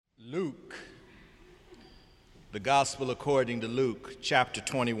Luke, the Gospel according to Luke, chapter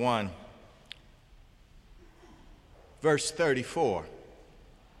 21, verse 34.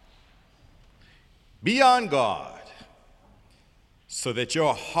 Be on guard so that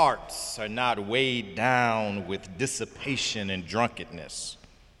your hearts are not weighed down with dissipation and drunkenness,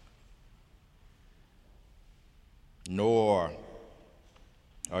 nor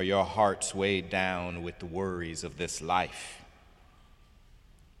are your hearts weighed down with the worries of this life,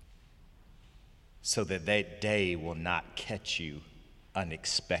 so that day will not catch you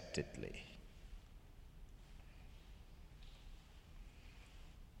unexpectedly.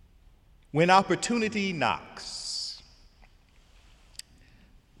 When opportunity knocks,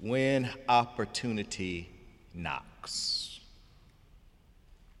 when opportunity knocks.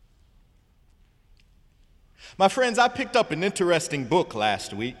 My friends, I picked up an interesting book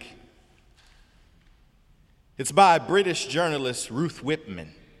last week. It's by British journalist Ruth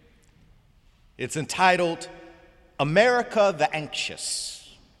Whitman. It's entitled, America the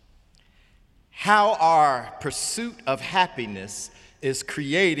Anxious: How Our Pursuit of Happiness is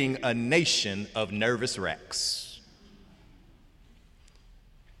Creating a Nation of Nervous Wrecks.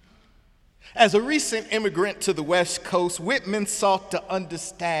 As a recent immigrant to the West Coast, Whitman sought to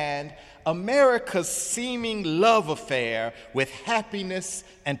understand America's seeming love affair with happiness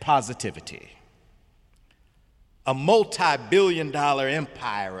and positivity, a multi-billion-dollar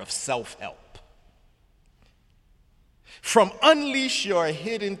empire of self-help. From Unleash Your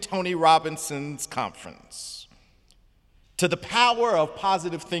Hidden Tony Robinson's conference, to the Power of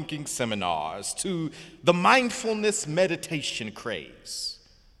Positive Thinking seminars, to the mindfulness meditation craze,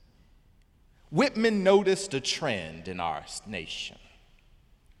 Whitman noticed a trend in our nation.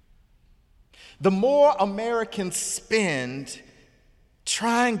 The more Americans spend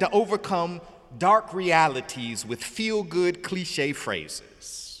trying to overcome dark realities with feel-good cliche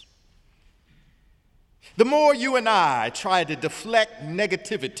phrases, the more you and I try to deflect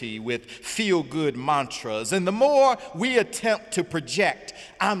negativity with feel-good mantras, and the more we attempt to project,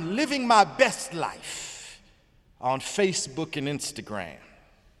 I'm living my best life, on Facebook and Instagram,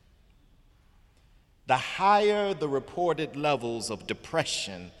 the higher the reported levels of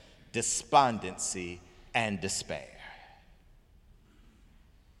depression, despondency, and despair.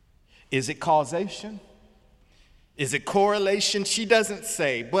 Is it causation? Is it correlation? She doesn't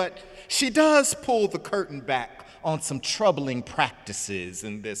say, but she does pull the curtain back on some troubling practices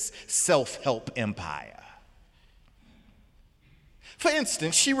in this self-help empire. For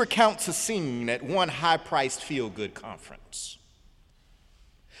instance, she recounts a scene at one high-priced feel-good conference.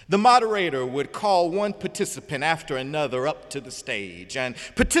 The moderator would call one participant after another up to the stage, and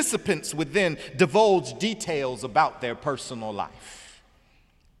participants would then divulge details about their personal life.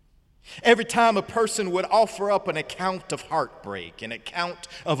 Every time a person would offer up an account of heartbreak, an account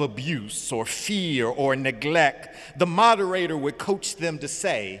of abuse or fear or neglect, the moderator would coach them to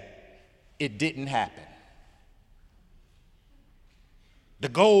say, it didn't happen. The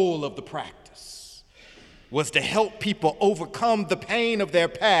goal of the practice was to help people overcome the pain of their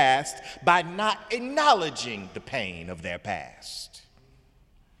past by not acknowledging the pain of their past.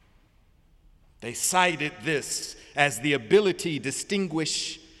 They cited this as the ability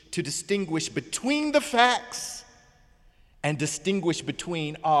to distinguish between the facts and distinguish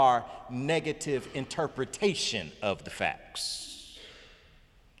between our negative interpretation of the facts.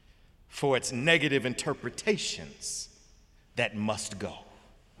 For it's negative interpretations that must go.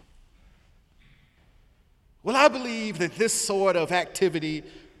 Well, I believe that this sort of activity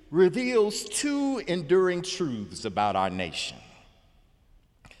reveals two enduring truths about our nation.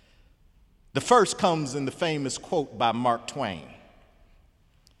 The first comes in the famous quote by Mark Twain,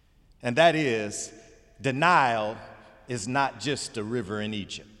 and that is, denial is not just a river in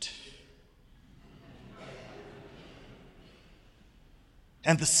Egypt.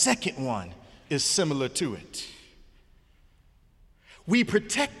 And the second one is similar to it. We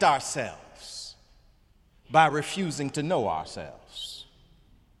protect ourselves by refusing to know ourselves.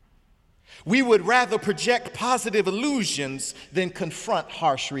 We would rather project positive illusions than confront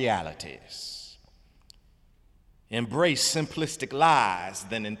harsh realities. Embrace simplistic lies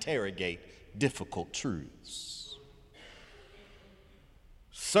than interrogate difficult truths.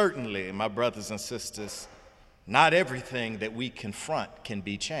 Certainly, my brothers and sisters, not everything that we confront can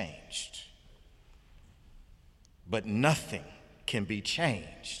be changed. But nothing can be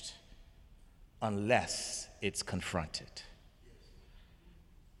changed unless it's confronted.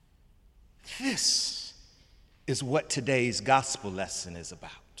 This is what today's gospel lesson is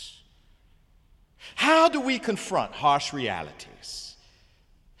about. How do we confront harsh realities?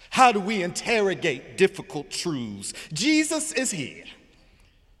 How do we interrogate difficult truths? Jesus is here.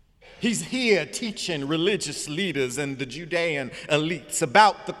 He's here teaching religious leaders and the Judean elites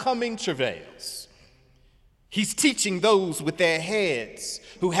about the coming travails. He's teaching those with their heads,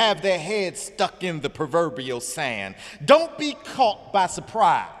 who have their heads stuck in the proverbial sand. Don't be caught by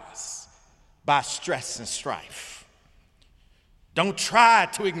surprise, by stress and strife. Don't try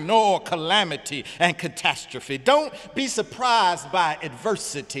to ignore calamity and catastrophe. Don't be surprised by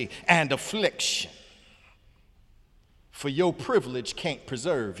adversity and affliction. For your privilege can't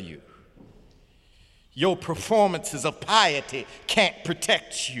preserve you. Your performances of piety can't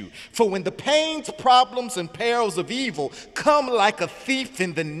protect you. For when the pains, problems, and perils of evil come like a thief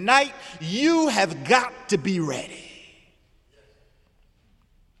in the night, you have got to be ready.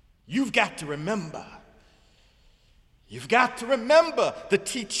 You've got to remember. You've got to remember the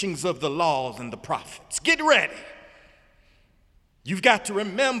teachings of the laws and the prophets. Get ready. You've got to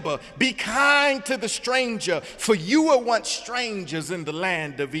remember, be kind to the stranger, for you were once strangers in the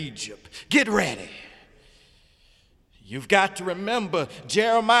land of Egypt. Get ready. You've got to remember,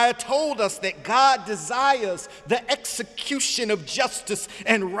 Jeremiah told us that God desires the execution of justice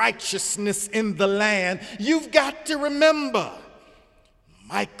and righteousness in the land. You've got to remember,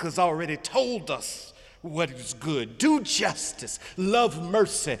 Micah's already told us what is good. Do justice, love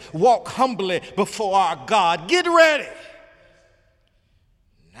mercy, walk humbly before our God. Get ready.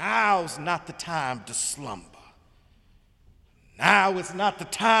 Now's not the time to slumber. Now is not the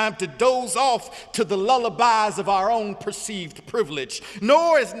time to doze off to the lullabies of our own perceived privilege,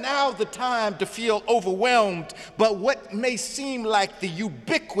 nor is now the time to feel overwhelmed by what may seem like the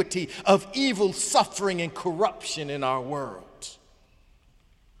ubiquity of evil, suffering, and corruption in our world.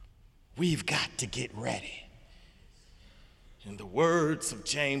 We've got to get ready. In the words of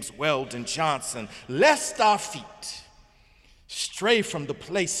James Weldon Johnson, lest our feet stray from the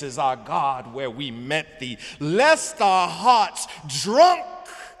places, our God, where we met thee, lest our hearts, drunk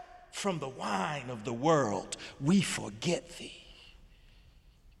from the wine of the world, we forget thee.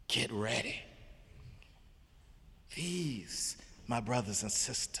 Get ready. These, my brothers and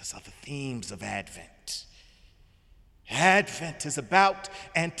sisters, are the themes of Advent. Advent is about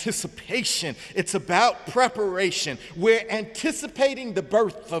anticipation. It's about preparation. We're anticipating the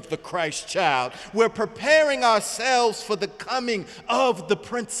birth of the Christ child. We're preparing ourselves for the coming of the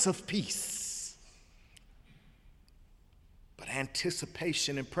Prince of Peace. But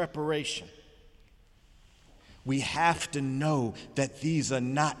anticipation and preparation, we have to know that these are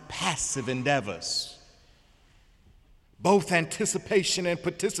not passive endeavors. Both anticipation and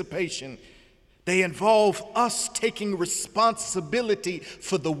participation, they involve us taking responsibility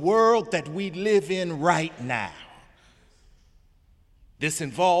for the world that we live in right now. This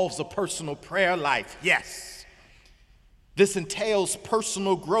involves a personal prayer life, yes. This entails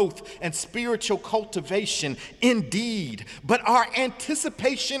personal growth and spiritual cultivation, indeed. But our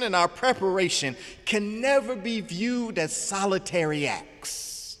anticipation and our preparation can never be viewed as solitary acts.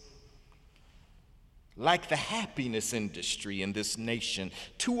 Like the happiness industry in this nation,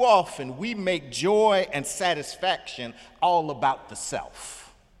 too often we make joy and satisfaction all about the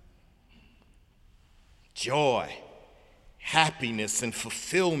self. Joy, happiness, and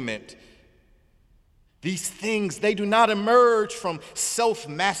fulfillment, these things, they do not emerge from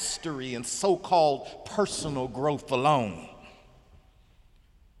self-mastery and so-called personal growth alone.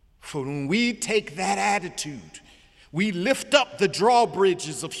 For when we take that attitude, we lift up the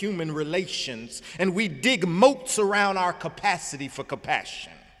drawbridges of human relations and we dig moats around our capacity for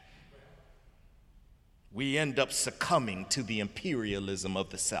compassion. We end up succumbing to the imperialism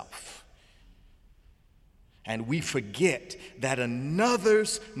of the self. And we forget that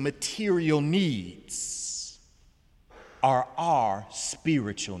another's material needs are our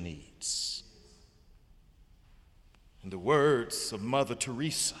spiritual needs. In the words of Mother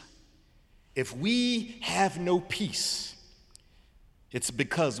Teresa, if we have no peace, it's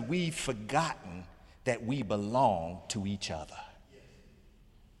because we've forgotten that we belong to each other.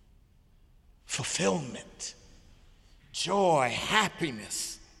 Fulfillment, joy,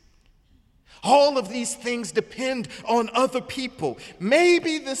 happiness, all of these things depend on other people.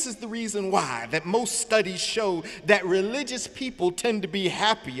 Maybe this is the reason why that most studies show that religious people tend to be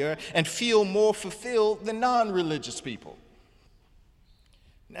happier and feel more fulfilled than non-religious people.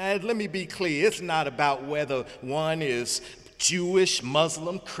 Now, let me be clear, it's not about whether one is Jewish,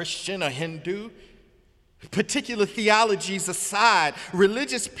 Muslim, Christian, or Hindu. Particular theologies aside,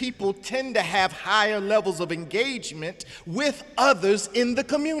 religious people tend to have higher levels of engagement with others in the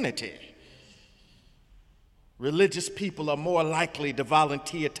community. Religious people are more likely to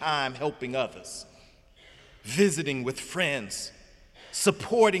volunteer time helping others, visiting with friends,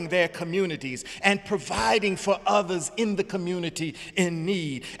 supporting their communities, and providing for others in the community in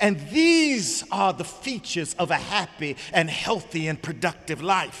need. And these are the features of a happy and healthy and productive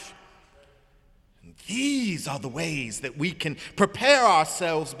life. And these are the ways that we can prepare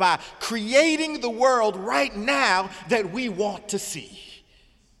ourselves by creating the world right now that we want to see.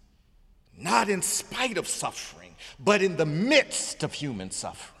 Not in spite of suffering, but in the midst of human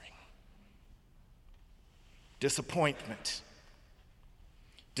suffering. Disappointment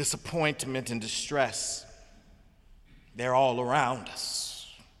and distress, they're all around us.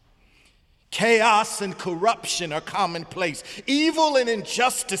 Chaos and corruption are commonplace. Evil and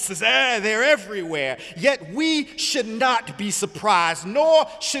injustices, they're everywhere. Yet we should not be surprised, nor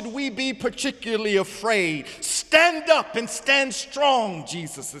should we be particularly afraid. Stand up and stand strong,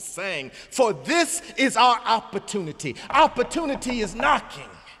 Jesus is saying, for this is our opportunity. Opportunity is knocking.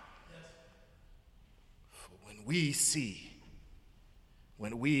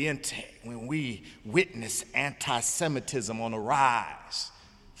 When we witness anti-Semitism on a rise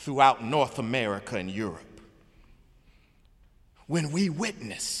throughout North America and Europe, when we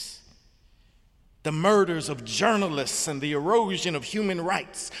witness the murders of journalists and the erosion of human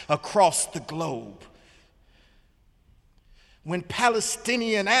rights across the globe, when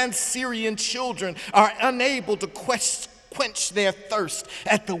Palestinian and Syrian children are unable to quench their thirst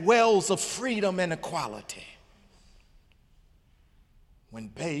at the wells of freedom and equality, when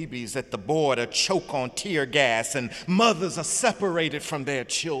babies at the border choke on tear gas and mothers are separated from their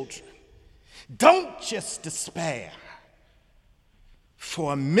children, don't just despair.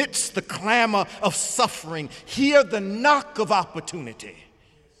 For amidst the clamor of suffering, hear the knock of opportunity.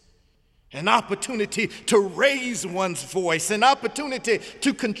 An opportunity to raise one's voice, an opportunity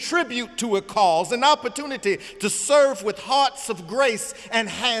to contribute to a cause, an opportunity to serve with hearts of grace and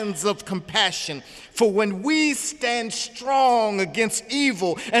hands of compassion. For when we stand strong against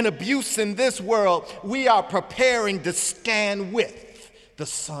evil and abuse in this world, we are preparing to stand with the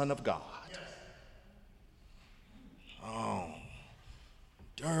Son of God. Oh,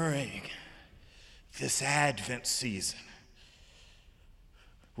 during this Advent season,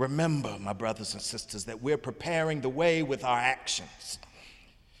 remember, my brothers and sisters, that we're preparing the way with our actions.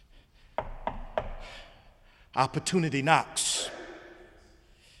 Opportunity knocks.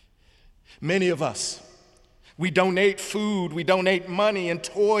 Many of us, we donate food, we donate money and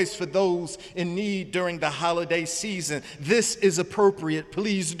toys for those in need during the holiday season. This is appropriate,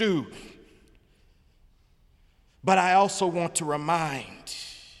 please do. But I also want to remind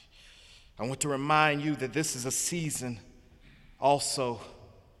you that this is a season also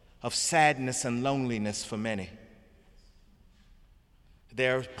of sadness and loneliness for many.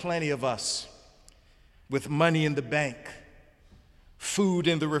 There are plenty of us with money in the bank, food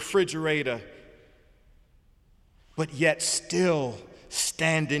in the refrigerator, but yet still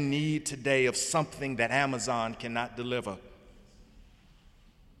stand in need today of something that Amazon cannot deliver.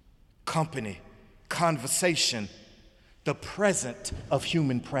 Company, conversation, the present of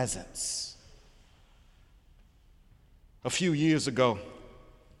human presence. A few years ago,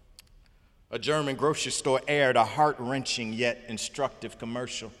 a German grocery store aired a heart-wrenching yet instructive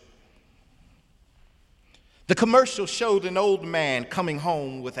commercial. The commercial showed an old man coming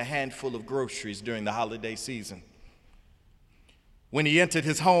home with a handful of groceries during the holiday season. When he entered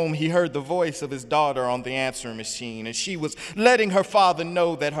his home, he heard the voice of his daughter on the answering machine, and she was letting her father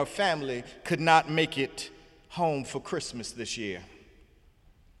know that her family could not make it home for Christmas this year.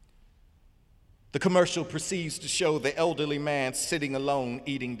 The commercial proceeds to show the elderly man sitting alone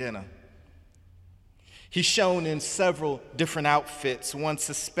eating dinner. He's shown in several different outfits. One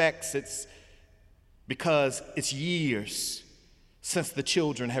suspects it's because it's years since the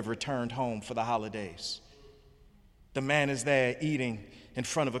children have returned home for the holidays. The man is there eating in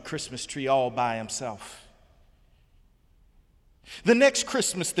front of a Christmas tree all by himself. The next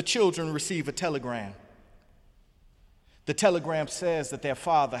Christmas, the children receive a telegram. The telegram says that their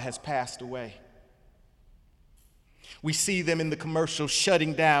father has passed away. We see them in the commercial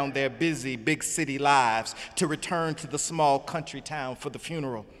shutting down their busy big city lives to return to the small country town for the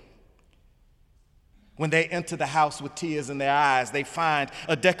funeral. When they enter the house with tears in their eyes, they find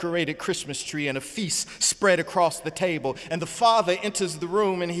a decorated Christmas tree and a feast spread across the table. And the father enters the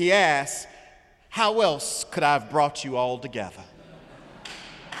room and he asks, "How else could I have brought you all together?"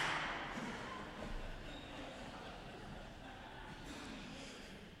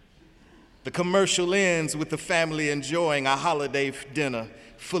 The commercial ends with the family enjoying a holiday dinner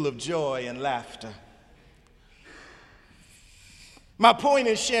full of joy and laughter. My point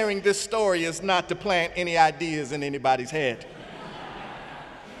in sharing this story is not to plant any ideas in anybody's head.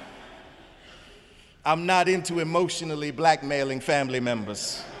 I'm not into emotionally blackmailing family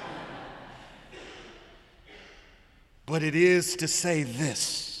members. But it is to say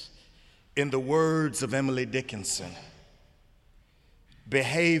this, in the words of Emily Dickinson: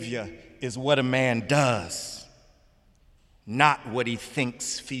 behavior is what a man does, not what he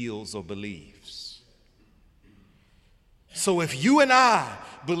thinks, feels, or believes. So if you and I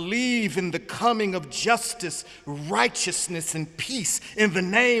believe in the coming of justice, righteousness, and peace in the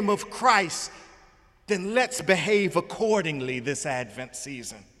name of Christ, then let's behave accordingly this Advent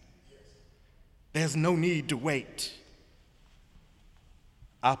season. There's no need to wait.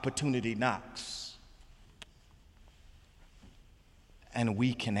 Opportunity knocks, and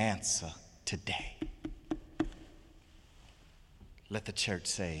we can answer today. Let the church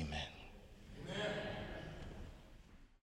say amen.